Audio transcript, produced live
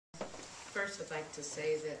First, I'd like to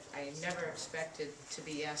say that I never expected to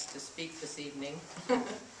be asked to speak this evening.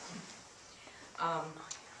 I'm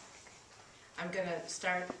going to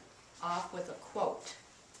start off with a quote.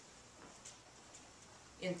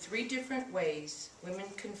 In 3 different ways, women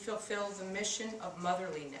can fulfill the mission of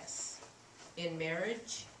motherliness: in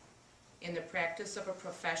marriage, in the practice of a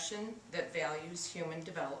profession that values human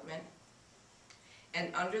development,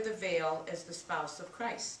 and under the veil as the spouse of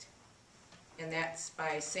Christ. And that's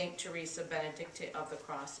by St. Teresa Benedict of the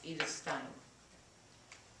Cross, Edith Stein.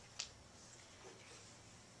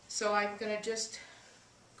 So I'm going to just,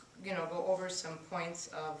 go over some points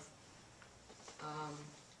of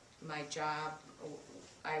my job.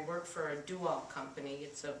 I work for a Dual company.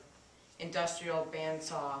 It's a industrial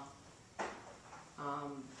bandsaw.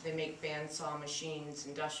 They make bandsaw machines,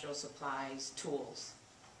 industrial supplies, tools.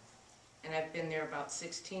 And I've been there about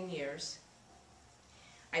 16 years.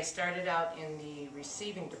 I started out in the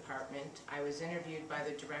receiving department. I was interviewed by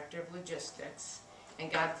the director of logistics and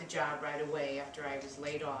got the job right away after I was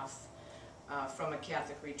laid off from a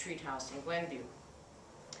Catholic retreat house in Glenview.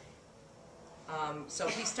 So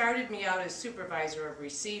he started me out as supervisor of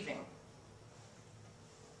receiving.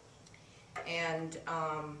 And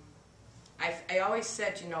I always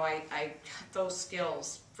said, I got those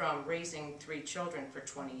skills from raising 3 children for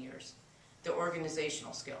 20 years, the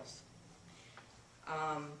organizational skills.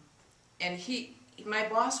 And my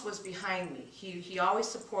boss was behind me. He always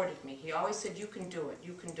supported me. He always said, you can do it,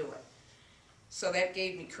 you can do it. So that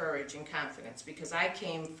gave me courage and confidence, because I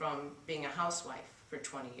came from being a housewife for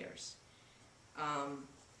 20 years.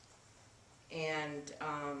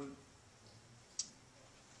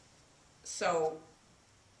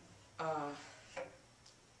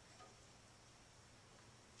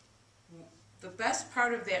 The best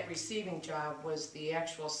part of that receiving job was the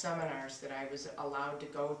actual seminars that I was allowed to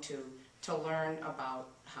go to learn about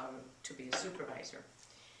how to be a supervisor.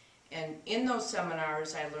 And in those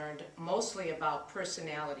seminars I learned mostly about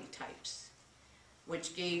personality types,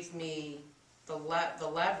 which gave me the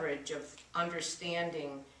leverage of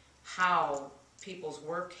understanding how people's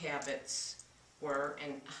work habits were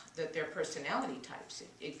and that their personality types.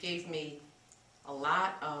 It gave me a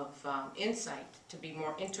lot of insight to be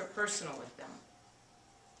more interpersonal with them.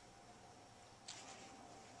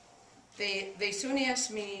 They soon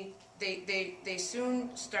asked me, they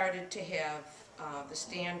soon started to have the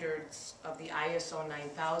standards of the ISO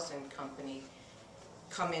 9000 company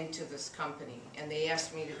come into this company, and they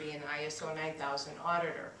asked me to be an ISO 9000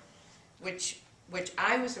 auditor, which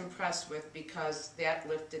I was impressed with, because that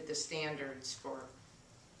lifted the standards for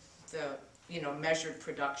the measured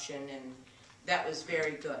production, and that was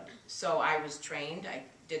very good. So I was trained. I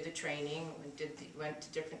did the training, went to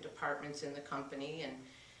different departments in the company, and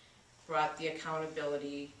brought the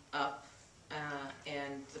accountability up,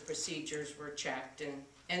 and the procedures were checked,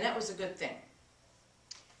 and that was a good thing.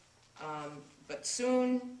 But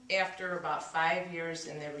soon after, about 5 years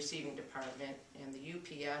in the receiving department, and the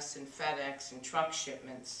UPS and FedEx and truck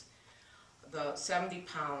shipments, the 70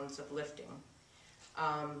 pounds of lifting,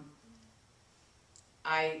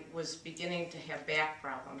 I was beginning to have back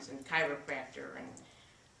problems and chiropractor, and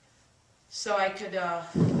so I could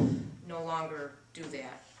no longer do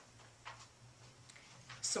that.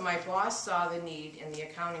 So my boss saw the need in the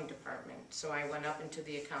accounting department, so I went up into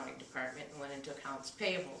the accounting department and went into accounts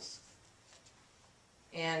payables.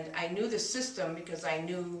 And I knew the system because I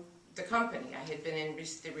knew the company. I had been in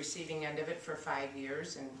the receiving end of it for 5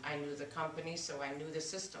 years, and I knew the company, so I knew the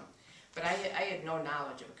system. But I had no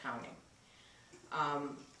knowledge of accounting.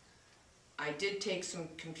 I did take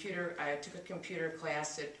I took a computer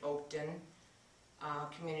class at Oakton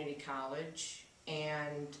Community College,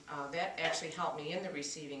 and that actually helped me in the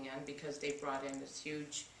receiving end, because they brought in this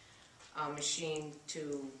huge machine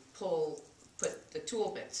to put the tool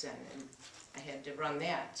bits in, and I had to run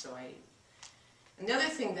that. And the other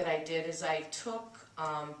thing that I did is I took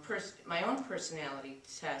my own personality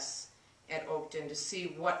tests at Oakton to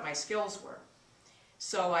see what my skills were.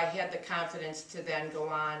 So I had the confidence to then go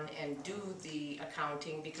on and do the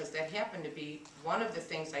accounting, because that happened to be one of the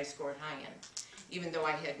things I scored high in, even though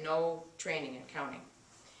I had no training in accounting.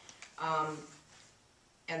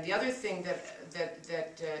 And the other thing that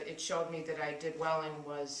it showed me that I did well in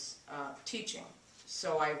was teaching.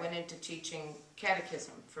 So I went into teaching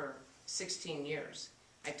catechism for 16 years.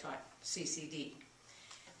 I taught CCD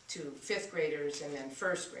to 5th graders and then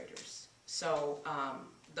 1st graders. So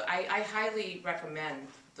I highly recommend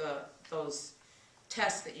those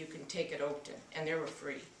tests that you can take at Oakton, and they were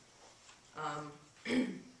free.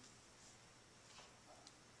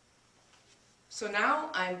 So now,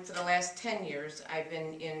 for the last 10 years, I've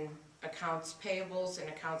been in accounts payables and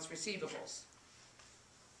accounts receivables.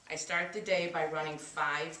 I start the day by running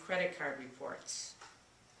 5 credit card reports,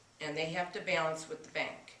 and they have to balance with the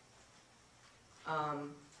bank.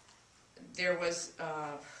 There was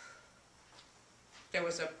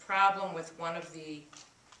a problem with one of the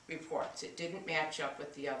reports. It didn't match up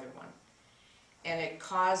with the other one, and it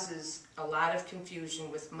causes a lot of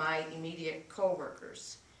confusion with my immediate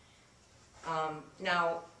coworkers.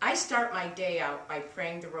 Now, I start my day out by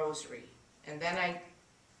praying the rosary, and then I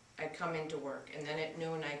come into work, and then at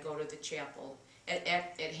noon I go to the chapel.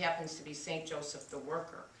 It happens to be St. Joseph the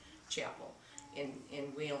Worker Chapel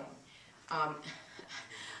in Wheeling.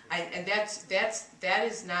 And that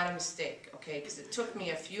is not a mistake, okay, because it took me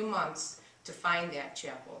a few months to find that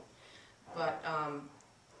chapel, but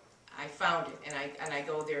I found it, and I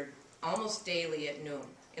go there almost daily at noon,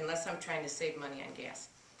 unless I'm trying to save money on gas.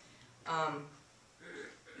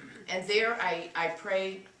 And there I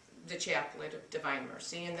pray the chaplet of Divine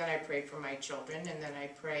Mercy, and then I pray for my children, and then I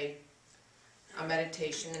pray a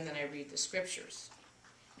meditation, and then I read the scriptures,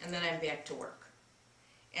 and then I'm back to work.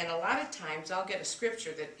 And a lot of times I'll get a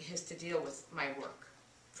scripture that has to deal with my work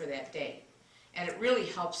for that day, and it really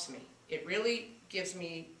helps me. It really gives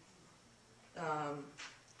me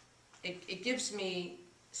it gives me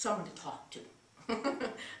someone to talk to.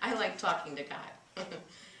 I like talking to God.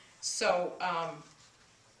 So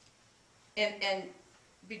and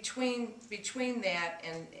between that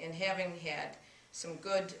and having had some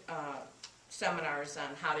good seminars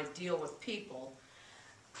on how to deal with people,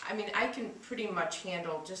 I mean, I can pretty much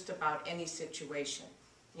handle just about any situation,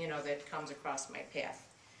 you know, that comes across my path.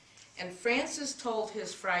 And Francis told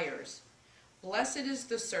his friars, "Blessed is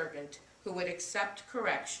the servant who would accept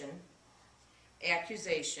correction,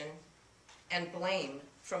 accusation, and blame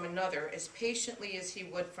from another as patiently as he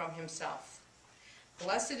would from himself.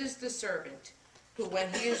 Blessed is the servant who,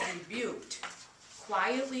 when he is rebuked,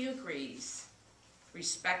 quietly agrees,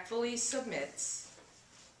 respectfully submits,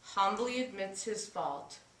 humbly admits his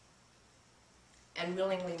fault, and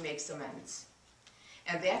willingly makes amends."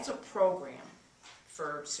 And that's a program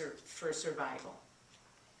for survival.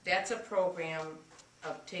 That's a program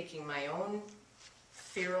of taking my own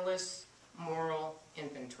fearless moral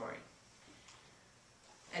inventory.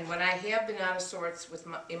 And when I have been out of sorts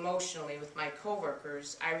emotionally with my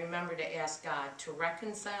coworkers, I remember to ask God to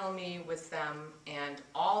reconcile me with them and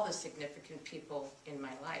all the significant people in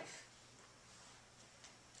my life.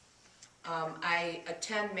 I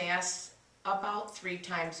attend Mass about 3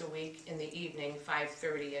 times a week in the evening,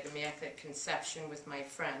 5:30 at Immaculate Conception with my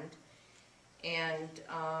friend, and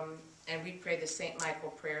we pray the St.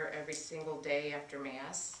 Michael prayer every single day after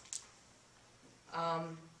Mass.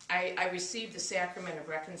 I receive the Sacrament of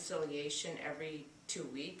Reconciliation every 2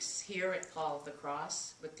 weeks here at Paul of the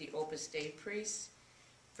Cross with the Opus Dei priests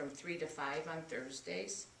from 3 to 5 on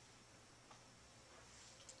Thursdays.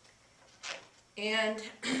 And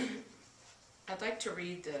I'd like to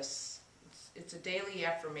read this. It's a daily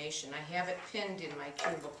affirmation. I have it pinned in my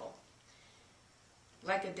cubicle.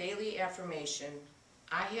 Like a daily affirmation,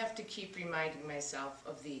 I have to keep reminding myself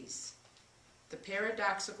of these. The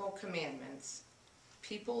paradoxical commandments: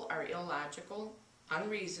 people are illogical,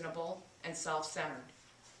 unreasonable, and self-centered.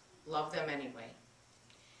 Love them anyway.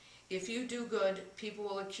 If you do good, people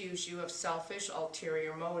will accuse you of selfish,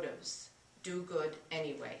 ulterior motives. Do good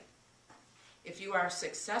anyway. If you are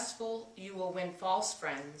successful, you will win false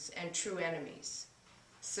friends and true enemies.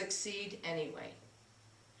 Succeed anyway.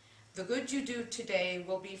 The good you do today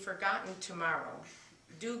will be forgotten tomorrow.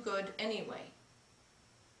 Do good anyway.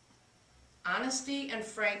 Honesty and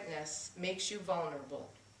frankness makes you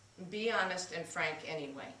vulnerable. Be honest and frank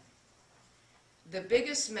anyway. The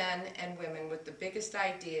biggest men and women with the biggest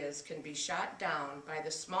ideas can be shot down by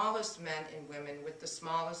the smallest men and women with the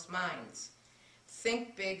smallest minds.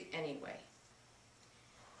 Think big anyway.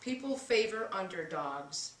 People favor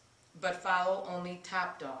underdogs, but follow only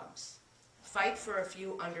top dogs. Fight for a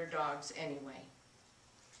few underdogs anyway.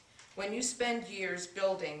 When you spend years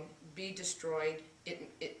building,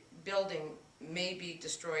 building may be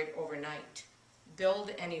destroyed overnight. Build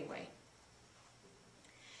anyway.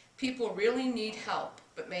 People really need help,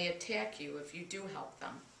 but may attack you if you do help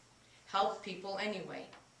them. Help people anyway.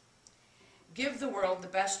 Give the world the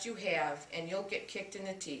best you have, and you'll get kicked in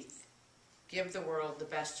the teeth. Give the world the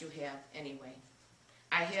best you have anyway.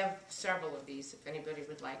 I have several of these if anybody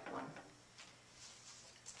would like one.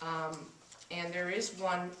 And there is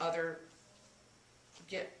one other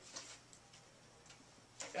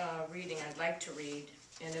reading I'd like to read,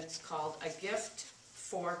 and it's called A Gift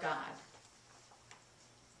for God.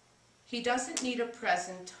 He doesn't need a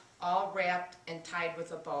present all wrapped and tied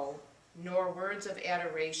with a bow nor words of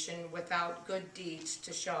adoration without good deeds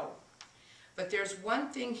to show. But there's one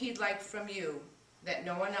thing he'd like from you that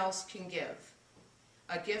no one else can give,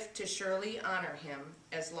 a gift to surely honor him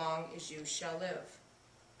as long as you shall live.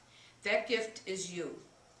 That gift is you.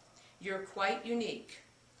 You're quite unique,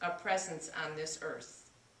 a presence on this earth,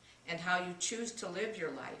 and how you choose to live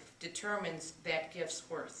your life determines that gift's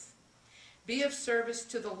worth. Be of service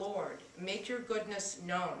to the Lord. Make your goodness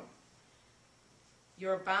known.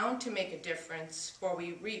 You're bound to make a difference, for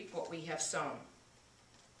we reap what we have sown.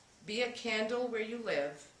 Be a candle where you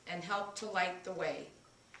live and help to light the way.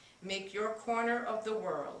 Make your corner of the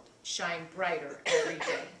world shine brighter every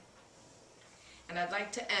day. And I'd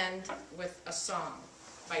like to end with a song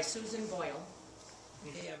by Susan Boyle.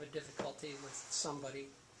 If you have a difficulty with somebody,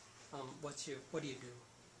 what do you do?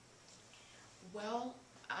 Well,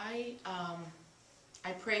 I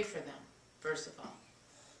pray for them, first of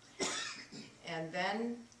all. And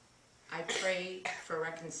then I pray for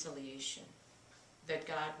reconciliation, that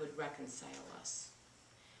God would reconcile us.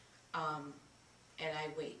 And I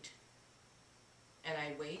wait. And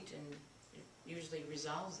I wait, and it usually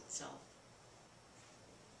resolves itself.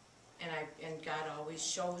 And God always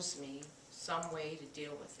shows me some way to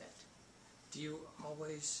deal with it. Do you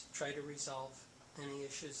always try to resolve any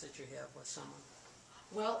issues that you have with someone?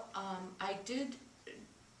 Well, I did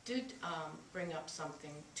bring up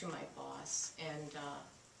something to my boss, and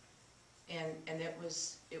it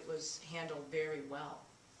was handled very well.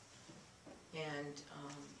 And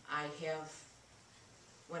I have,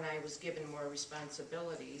 when I was given more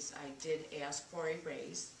responsibilities, I did ask for a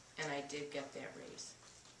raise, and I did get that raise.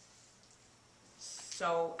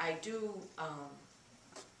 So I do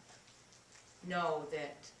know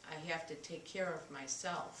that I have to take care of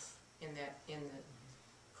myself in the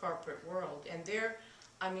corporate world. And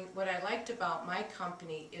what I liked about my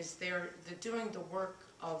company is they're doing the work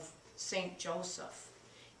of St. Joseph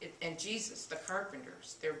and Jesus, the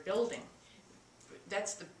carpenters. They're building.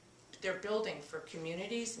 They're building for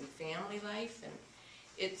communities and family life, and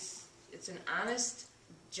it's an honest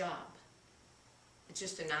job. It's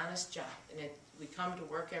just an honest job, and we come to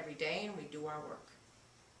work every day and we do our work.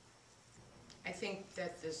 I think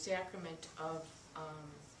that the sacrament of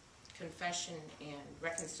confession and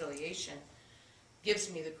reconciliation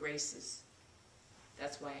gives me the graces.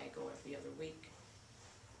 That's why I go every other week.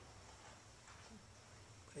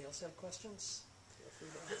 Anybody else have questions? Feel free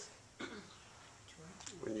to ask.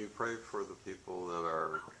 When you pray for the people that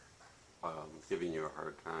are giving you a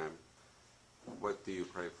hard time, what do you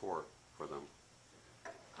pray for them?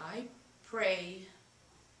 I pray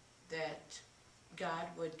that God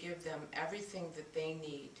would give them everything that they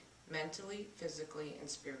need, mentally, physically, and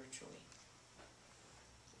spiritually.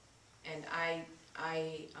 And I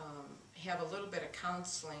have a little bit of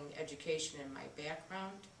counseling education in my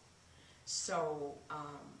background, so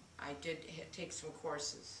I did take some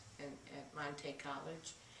courses at Monte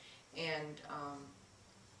College, and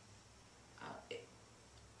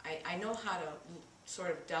I know how to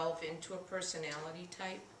sort of delve into a personality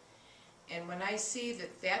type. And when I see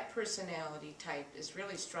that personality type is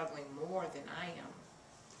really struggling more than I am,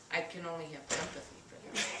 I can only have empathy for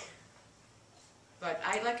them. But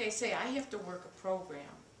like I say, I have to work a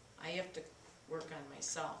program. I have to work on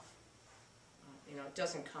myself. It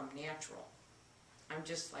doesn't come natural. I'm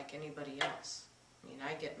just like anybody else.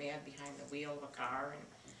 I get mad behind the wheel of a car,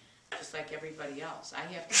 and just like everybody else. I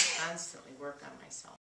have to constantly work on myself.